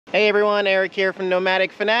Hey everyone, Eric here from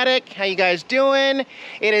Nomadic Fanatic. How you guys doing?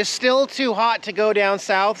 It is still too hot to go down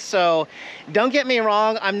south, so don't get me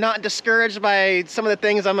wrong, I'm not discouraged by some of the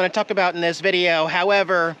things I'm going to talk about in this video.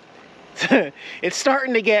 However, it's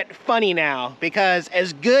starting to get funny now, because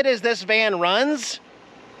as good as this van runs,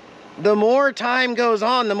 the more time goes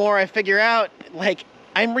on, the more I figure out, like,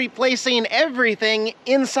 I'm replacing everything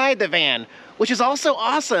inside the van, which is also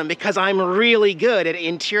awesome because I'm really good at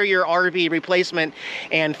interior RV replacement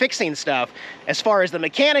and fixing stuff. As far as the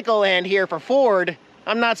mechanical end here for Ford,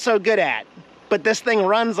 I'm not so good at, but this thing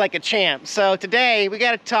runs like a champ. So today we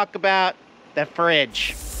got to talk about the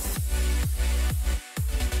fridge.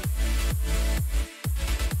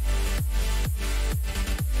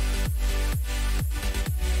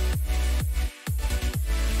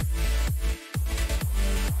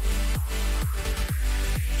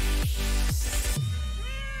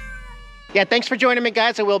 Yeah, thanks for joining me,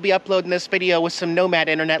 guys. I will be uploading this video with some Nomad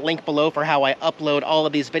internet, link below for how I upload all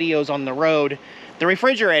of these videos on the road. The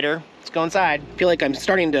refrigerator, let's go inside. I feel like I'm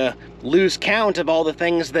starting to lose count of all the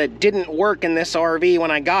things that didn't work in this RV when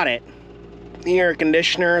I got it. The air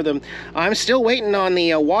conditioner, I'm still waiting on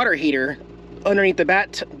the water heater underneath the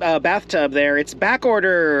bathtub there. It's back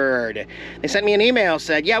ordered. They sent me an email,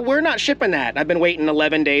 said, yeah, we're not shipping that. I've been waiting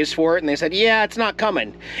 11 days for it, and they said, yeah, it's not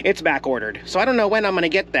coming. It's back ordered. So I don't know when I'm gonna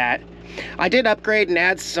get that. I did upgrade and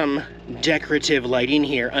add some decorative lighting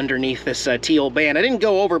here underneath this teal band. I didn't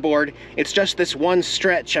go overboard. It's just this one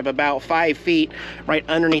stretch of about 5 feet right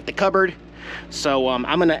underneath the cupboard. So I'm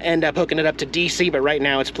gonna end up hooking it up to DC, but right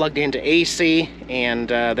now it's plugged into AC, and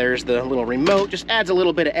there's the little remote. Just adds a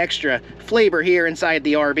little bit of extra flavor here inside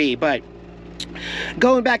the RV. But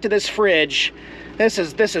going back to this fridge, this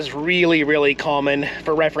is really, really common.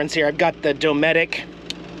 For reference here, I've got the Dometic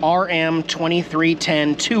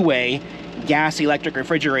RM2310 two-way gas electric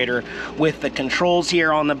refrigerator with the controls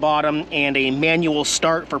here on the bottom and a manual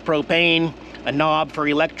start for propane, a knob for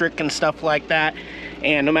electric and stuff like that.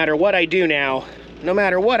 And no matter what I do now, no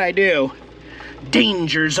matter what I do,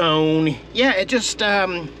 danger zone. Yeah, it just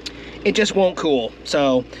won't cool.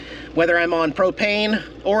 So whether I'm on propane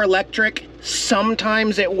or electric,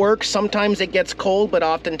 sometimes it works, sometimes it gets cold, but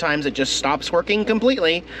oftentimes it just stops working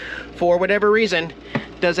completely for whatever reason.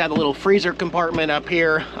 Does have a little freezer compartment up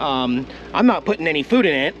here. I'm not putting any food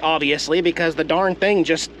in it, obviously, because the darn thing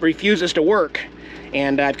just refuses to work.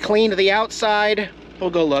 And I've cleaned the outside.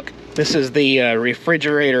 We'll go look. This is the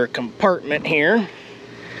refrigerator compartment here.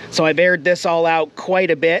 So I've aired this all out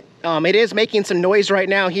quite a bit. It is making some noise right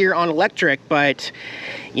now here on electric, but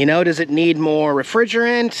you know, does it need more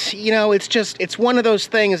refrigerant? You know, it's one of those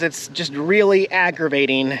things that's just really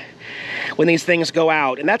aggravating when these things go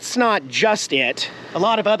out. And that's not just it. A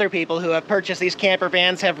lot of other people who have purchased these camper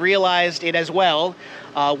vans have realized it as well.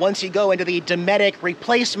 Once you go into the Dometic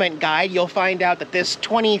replacement guide, you'll find out that this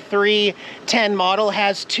 2310 model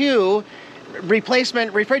has two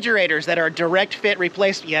replacement refrigerators that are direct fit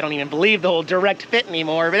replacement. Yeah, I don't even believe the whole direct fit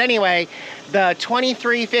anymore. But anyway, the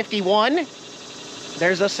 2351,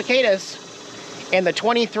 there's the cicadas, and the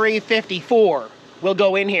 2354 will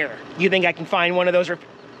go in here. You think I can find one of those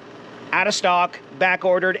out of stock, back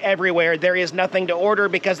ordered everywhere? There is nothing to order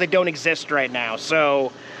because they don't exist right now.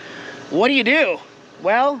 So what do you do?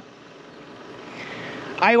 Well,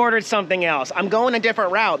 I ordered something else. I'm going a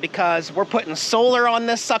different route because we're putting solar on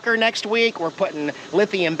this sucker next week. We're putting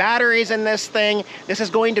lithium batteries in this thing. This is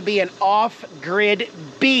going to be an off-grid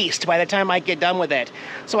beast by the time I get done with it.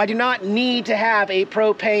 So I do not need to have a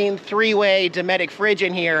propane three-way Dometic fridge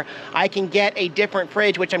in here. I can get a different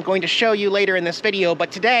fridge, which I'm going to show you later in this video.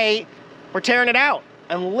 But today, we're tearing it out.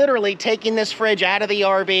 I'm literally taking this fridge out of the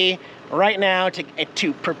RV right now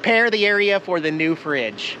to prepare the area for the new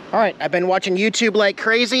fridge. All right, I've been watching YouTube like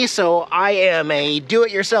crazy, so I am a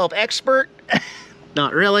do-it-yourself expert.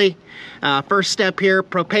 Not really. First step here,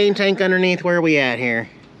 propane tank underneath. Where are we at here?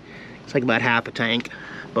 It's like about half a tank.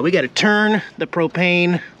 But we got to turn the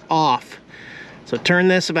propane off. So turn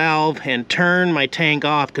this valve and turn my tank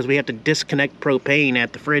off because we have to disconnect propane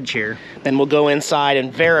at the fridge here. Then we'll go inside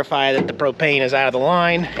and verify that the propane is out of the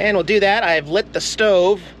line. And we'll do that. I've lit the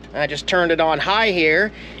stove. I just turned it on high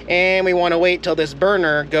here, and we want to wait till this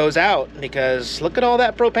burner goes out because look at all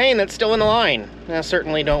that propane that's still in the line. I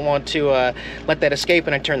certainly don't want to let that escape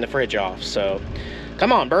when I turn the fridge off. So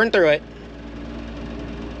come on, burn through it.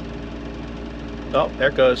 Oh, there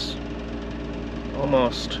it goes.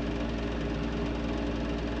 Almost.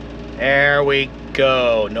 There we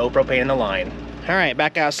go. No propane in the line. All right,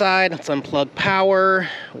 back outside. Let's unplug power.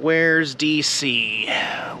 Where's DC?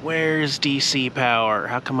 Where's DC power?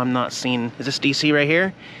 How come I'm not seeing... Is this DC right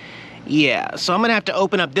here? Yeah, so I'm gonna have to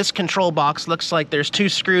open up this control box. Looks like there's 2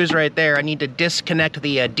 screws right there. I need to disconnect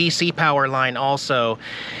the DC power line also.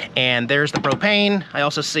 And there's the propane. I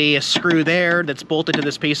also see a screw there that's bolted to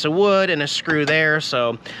this piece of wood and a screw there.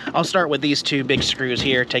 So I'll start with these 2 big screws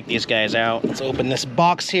here, take these guys out. Let's open this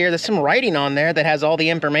box here. There's some writing on there that has all the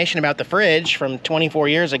information about the fridge from 24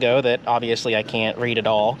 years ago that obviously I can't read at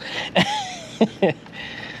all.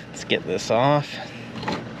 Let's get this off.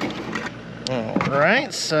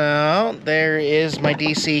 Alright, so there is my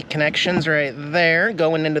DC connections right there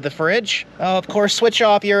going into the fridge. Of course, switch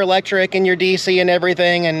off your electric and your DC and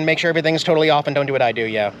everything and make sure everything's totally off and don't do what I do,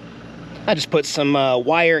 yeah. I just put some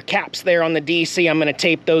wire caps there on the DC. I'm gonna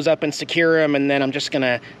tape those up and secure them, and then I'm just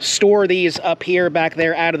gonna store these up here, back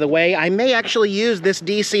there, out of the way. I may actually use this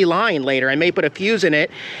DC line later. I may put a fuse in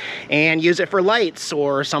it and use it for lights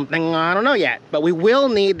or something, I don't know yet. But we will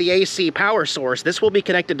need the AC power source. This will be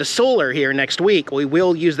connected to solar here next week. We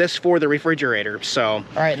will use this for the refrigerator, so. All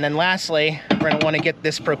right, and then lastly, we're gonna wanna get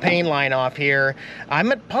this propane line off here.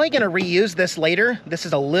 I'm probably gonna reuse this later. This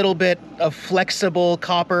is a little bit of flexible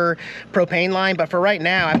copper propane line, but for right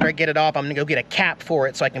now, after I get it off, I'm gonna go get a cap for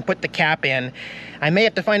it so I can put the cap in. I may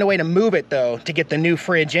have to find a way to move it though to get the new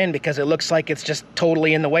fridge in because it looks like it's just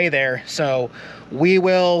totally in the way there. So we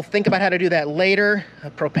will think about how to do that later.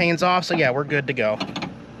 Propane's off, so yeah, we're good to go.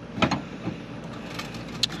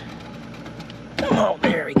 Oh,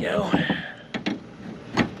 there we go.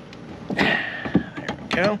 There we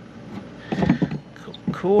go.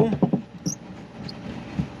 Cool.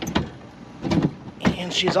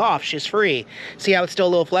 And she's off, she's free. See how it's still a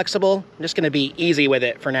little flexible? I'm just gonna be easy with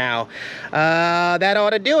it for now. That ought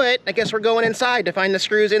to do it. I guess we're going inside to find the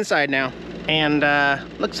screws inside now. And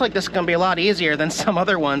looks like this is gonna be a lot easier than some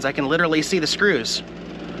other ones. I can literally see the screws.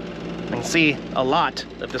 I can see a lot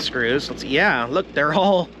of the screws. Let's see, yeah, look, they're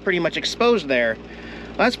all pretty much exposed there.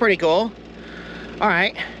 Well, that's pretty cool. All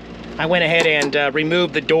right. I went ahead and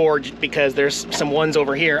removed the door because there's some ones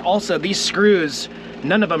over here. Also, these screws,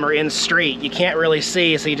 none of them are in straight. You can't really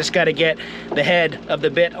see, so you just got to get the head of the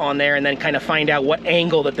bit on there and then kind of find out what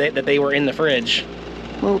angle that they were in the fridge.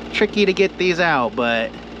 A little tricky to get these out, but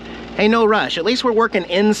hey, no rush. At least we're working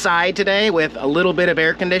inside today with a little bit of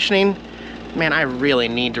air conditioning. Man, I really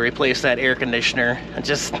need to replace that air conditioner.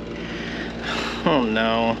 Oh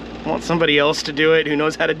no. I want somebody else to do it who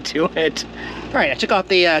knows how to do it. All right, I took off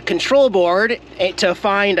the control board to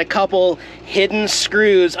find a couple hidden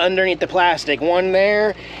screws underneath the plastic. One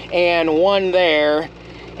there and one there.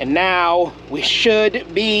 And now we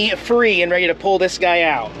should be free and ready to pull this guy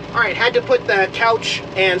out. All right, had to put the couch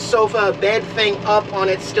and sofa bed thing up on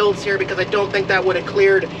its stilts here because I don't think that would have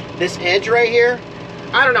cleared this edge right here.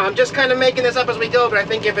 I don't know, I'm just kind of making this up as we go, but I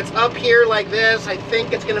think if it's up here like this, I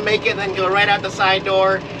think it's gonna make it and then go right out the side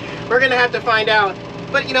door. We're gonna have to find out.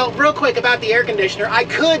 But you know, real quick about the air conditioner, I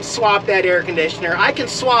could swap that air conditioner. I can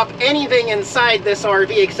swap anything inside this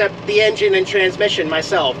RV except the engine and transmission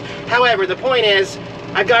myself. However, the point is,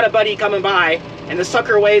 I've got a buddy coming by, and the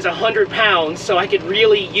sucker weighs 100 pounds, so I could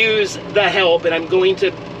really use the help, and I'm going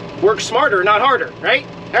to work smarter, not harder, right?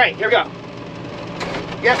 All right, here we go.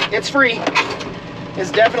 Yep, it's free.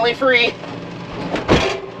 It's definitely free.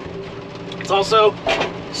 It's also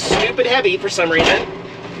stupid heavy for some reason.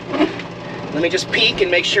 Let me just peek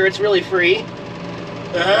and make sure it's really free.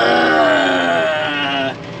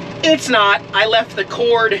 It's not. I left the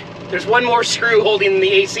cord. There's one more screw holding the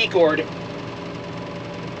AC cord.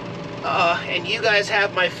 And you guys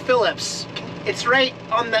have my Phillips. It's right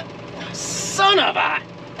on the... Son of a...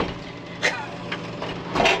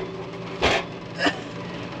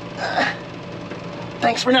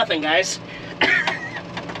 Thanks for nothing, guys.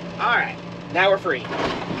 All right, now we're free.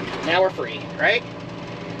 Now we're free, right?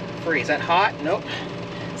 Free. Is that hot? Nope.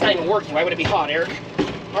 It's not even working. Why would it be hot, Eric?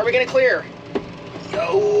 Are we gonna clear?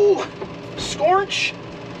 Yo! Scorch!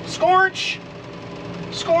 Scorch!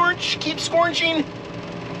 Scorch! Keep scorching!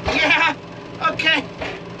 Yeah! Okay.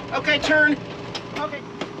 Okay, turn. Okay.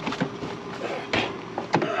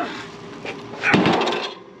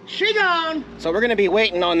 She gone! So we're gonna be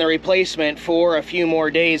waiting on the replacement for a few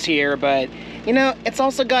more days here, but you know, it's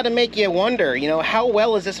also got to make you wonder, you know, how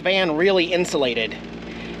well is this van really insulated?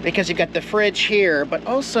 Because you've got the fridge here, but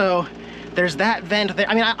also there's that vent there.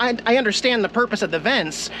 I mean, I understand the purpose of the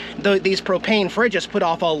vents. These propane fridges put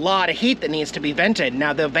off a lot of heat that needs to be vented.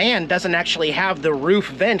 Now, the van doesn't actually have the roof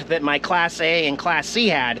vent that my Class A and Class C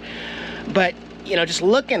had. But, you know, just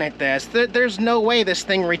looking at this, there's no way this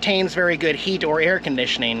thing retains very good heat or air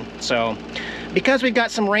conditioning. So, Because we've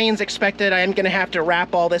got some rains expected, I am going to have to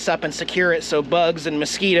wrap all this up and secure it so bugs and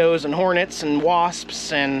mosquitoes and hornets and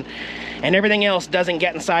wasps and everything else doesn't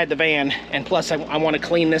get inside the van. And plus, I want to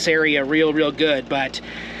clean this area real good. But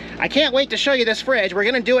I can't wait to show you this fridge. We're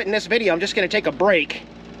going to do it in this video. I'm just going to take a break.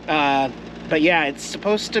 But yeah, it's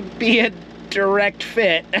supposed to be a direct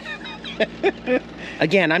fit.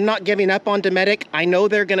 Again, I'm not giving up on Dometic. I know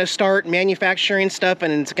they're going to start manufacturing stuff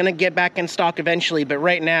and it's going to get back in stock eventually, but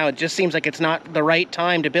right now it just seems like it's not the right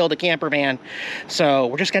time to build a camper van. So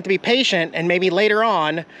we're just going to have to be patient, and maybe later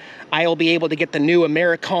on I will be able to get the new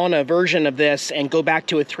Americana version of this and go back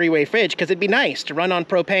to a three-way fridge, because it'd be nice to run on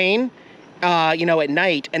propane, you know, at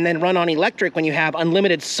night, and then run on electric when you have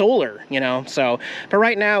unlimited solar, you know. So, but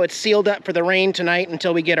right now it's sealed up for the rain tonight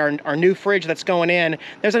until we get our new fridge that's going in.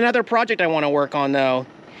 There's another project I want to work on though.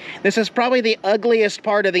 This is probably the ugliest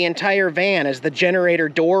part of the entire van, is the generator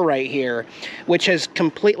door right here, which has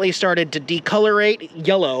completely started to decolorate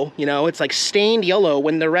yellow. You know, it's like stained yellow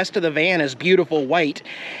when the rest of the van is beautiful white.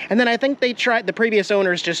 And then I think the previous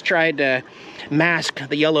owners just tried to mask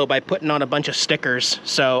the yellow by putting on a bunch of stickers.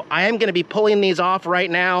 So I am going to be pulling these off right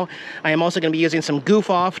now. I am also going to be using some goof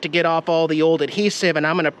off to get off all the old adhesive, and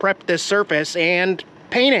I'm going to prep this surface and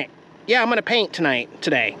paint it. Yeah, I'm going to paint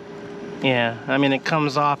today. Yeah, I mean, it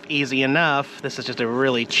comes off easy enough. This is just a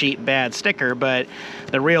really cheap, bad sticker, but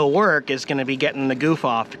the real work is going to be getting the goof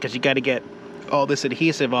off, because you got to get all this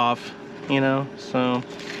adhesive off, you know? So,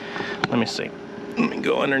 let me see. Let me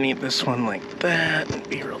go underneath this one like that and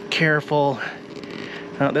be real careful.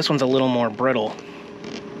 This one's a little more brittle.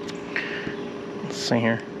 Let's see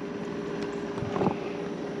here.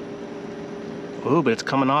 Ooh, but it's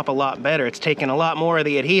coming off a lot better. It's taking a lot more of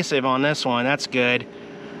the adhesive on this one. That's good.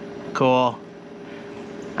 Cool.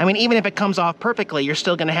 I mean, even if it comes off perfectly, you're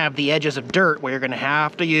still going to have the edges of dirt where you're going to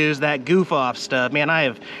have to use that goof off stuff. Man, I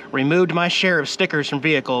have removed my share of stickers from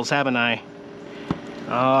vehicles, haven't I?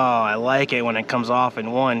 Oh, I like it when it comes off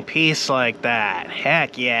in one piece like that.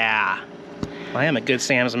 Heck yeah. I am a Good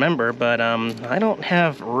Sam's member, but I don't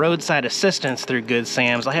have roadside assistance through Good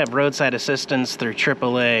Sam's. I have roadside assistance through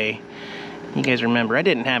AAA. You guys remember, I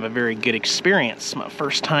didn't have a very good experience. My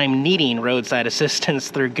first time needing roadside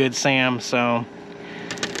assistance through Good Sam, so.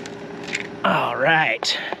 All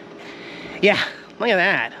right. Yeah, look at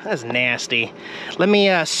that. That's nasty. Let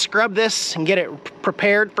me scrub this and get it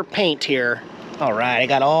prepared for paint here. All right, I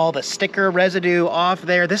got all the sticker residue off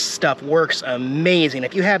there. This stuff works amazing.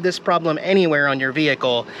 If you have this problem anywhere on your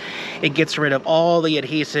vehicle, it gets rid of all the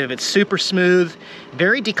adhesive. It's super smooth,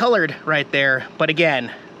 very decolored right there. But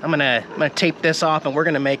again, I'm gonna tape this off, and we're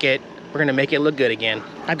gonna make it look good again.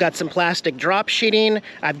 I've got some plastic drop sheeting.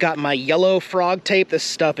 I've got my yellow frog tape. This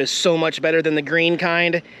stuff is so much better than the green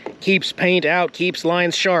kind. Keeps paint out, keeps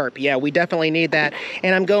lines sharp. Yeah, we definitely need that.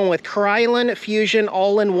 And I'm going with Krylon Fusion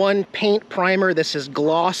all-in-one paint primer. This is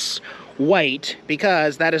gloss white,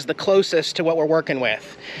 because that is the closest to what we're working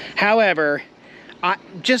with. However, I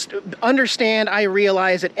just understand, I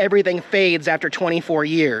realize that everything fades after 24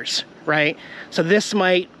 years, right? So this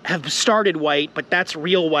might have started white, but that's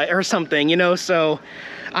real white or something, you know? So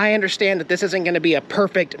I understand that this isn't gonna be a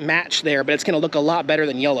perfect match there, but it's gonna look a lot better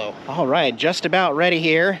than yellow. All right, just about ready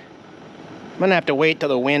here. I'm gonna have to wait till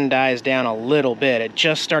the wind dies down a little bit. It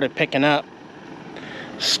just started picking up.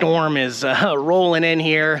 Storm is rolling in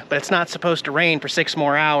here, but it's not supposed to rain for 6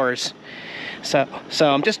 more hours. So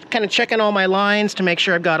I'm just kind of checking all my lines to make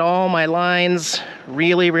sure I've got all my lines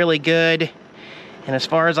really good. And as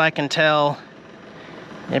far as I can tell,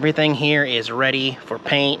 everything here is ready for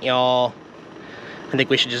paint, y'all. I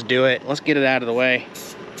think we should just do it. Let's get it out of the way.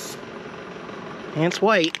 And it's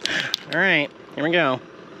white. All right, here we go.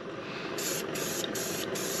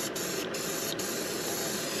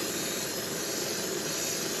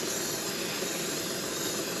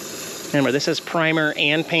 Remember, this is primer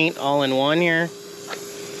and paint all in one here.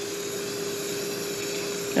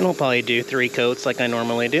 And we'll probably do 3 coats like I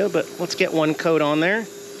normally do, but let's get 1 coat on there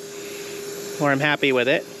where I'm happy with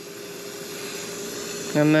it.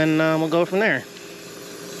 And then we'll go from there.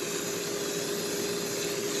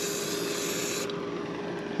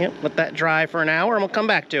 Yep, let that dry for an hour and we'll come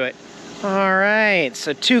back to it. All right,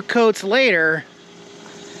 so 2 coats later,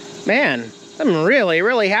 man, I'm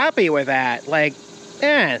really happy with that. Like,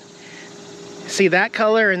 man. See that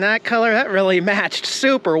color and that color? That really matched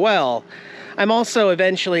super well. I'm also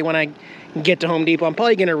eventually, when I get to Home Depot, I'm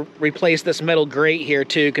probably gonna replace this metal grate here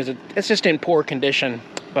too, because it's just in poor condition.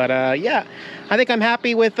 But yeah, I think I'm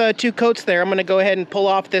happy with 2 coats there. I'm gonna go ahead and pull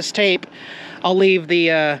off this tape. I'll leave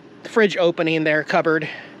the fridge opening there covered.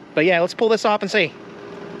 But yeah, let's pull this off and see.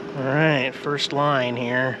 All right, first line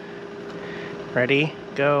here. Ready,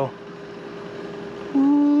 go.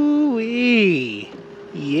 Holy!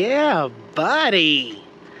 Yeah, buddy!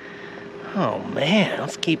 Oh man,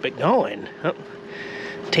 let's keep it going. Oh,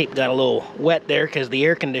 tape got a little wet there because the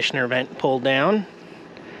air conditioner vent pulled down.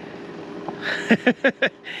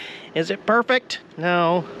 Is it perfect?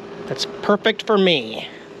 No, that's perfect for me.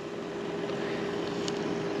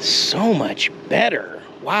 So much better.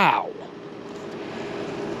 Wow.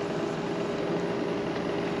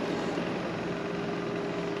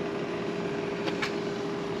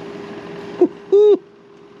 Woo-hoo.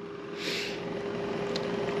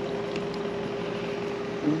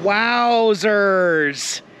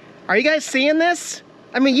 Wowzers. Are you guys seeing this?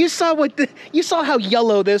 I mean, you saw how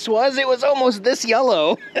yellow this was. It was almost this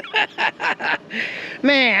yellow.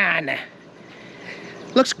 Man.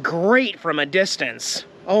 Looks great from a distance.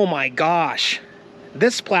 Oh my gosh.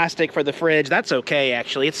 This plastic for the fridge, that's okay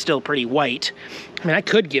actually. It's still pretty white. I mean, I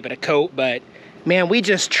could give it a coat, but man, we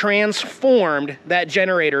just transformed that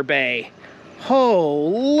generator bay.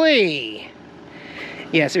 Holy.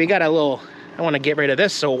 Yeah, so we got a little, I want to get rid of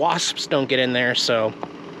this so wasps don't get in there, so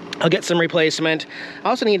I'll get some replacement. I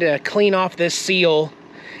also need to clean off this seal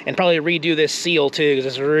and probably redo this seal too because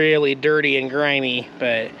it's really dirty and grimy,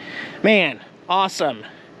 but man, awesome.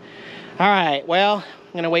 All right, well,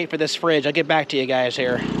 I'm gonna wait for this fridge. I'll get back to you guys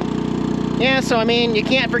here. Yeah, so I mean, you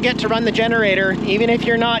can't forget to run the generator. Even if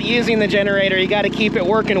you're not using the generator, you gotta keep it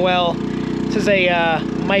working well. This is a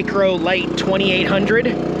Micro Light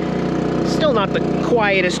 2800. Still not the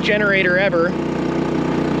quietest generator ever.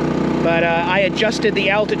 But I adjusted the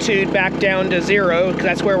altitude back down to 0, because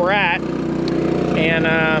that's where we're at. And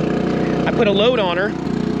I put a load on her,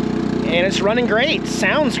 and it's running great.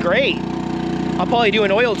 Sounds great. I'll probably do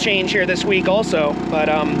an oil change here this week also, but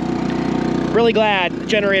really glad the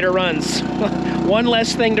generator runs. One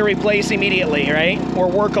less thing to replace immediately, right? Or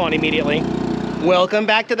work on immediately. Welcome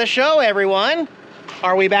back to the show, everyone.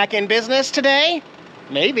 Are we back in business today?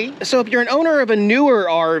 Maybe. So if you're an owner of a newer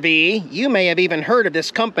RV, you may have even heard of this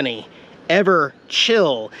company,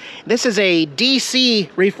 Everchill. This is a DC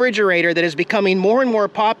refrigerator that is becoming more and more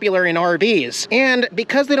popular in RVs. And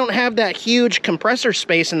because they don't have that huge compressor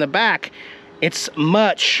space in the back, it's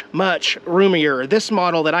much, much roomier. This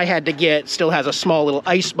model that I had to get still has a small little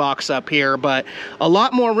ice box up here, but a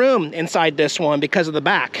lot more room inside this one because of the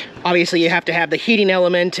back. Obviously, you have to have the heating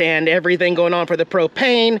element and everything going on for the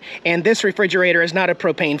propane, and this refrigerator is not a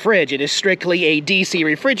propane fridge. It is strictly a DC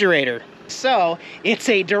refrigerator. So, it's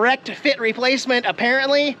a direct fit replacement,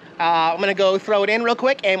 apparently. I'm gonna go throw it in real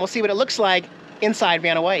quick, and we'll see what it looks like inside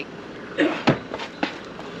Vanna White.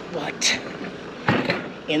 What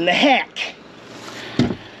in the heck?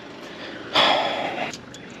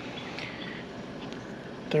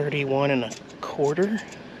 31.25.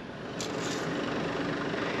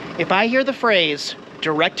 If I hear the phrase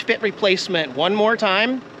direct fit replacement one more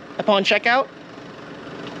time upon checkout,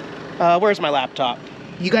 where's my laptop?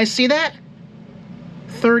 You guys see that?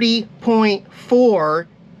 30.4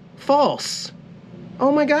 false.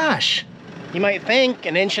 Oh my gosh. You might think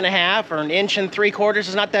 1.5 inches or 1.75 inches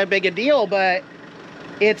is not that big a deal, but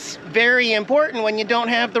it's very important when you don't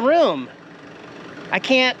have the room. I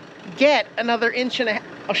can't get another 1.5 inches.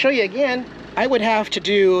 I'll show you again. I would have to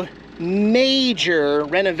do major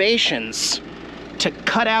renovations to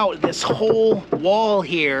cut out this whole wall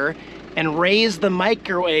here and raise the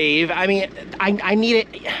microwave. I mean, I need it.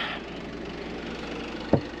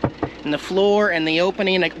 And the floor and the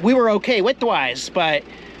opening, like, we were okay width-wise, but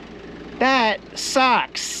that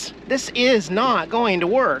sucks. This is not going to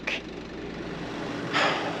work.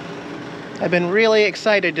 I've been really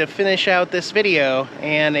excited to finish out this video,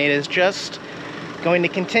 and it is just going to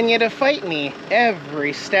continue to fight me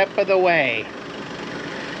every step of the way.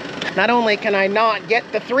 Not only can I not get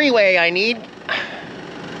the 3-way I need,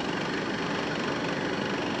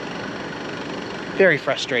 very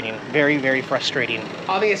frustrating, very, very frustrating.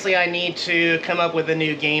 Obviously, I need to come up with a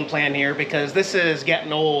new game plan here because this is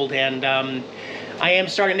getting old, and I am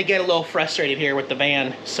starting to get a little frustrated here with the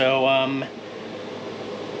van. So,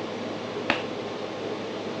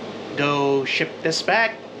 go ship this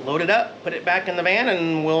back, load it up, put it back in the van,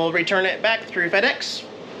 and we'll return it back through FedEx.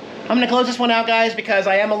 I'm gonna close this one out, guys, because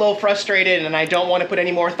I am a little frustrated and I don't want to put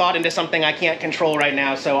any more thought into something I can't control right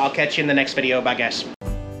now. So I'll catch you in the next video. Bye, guys.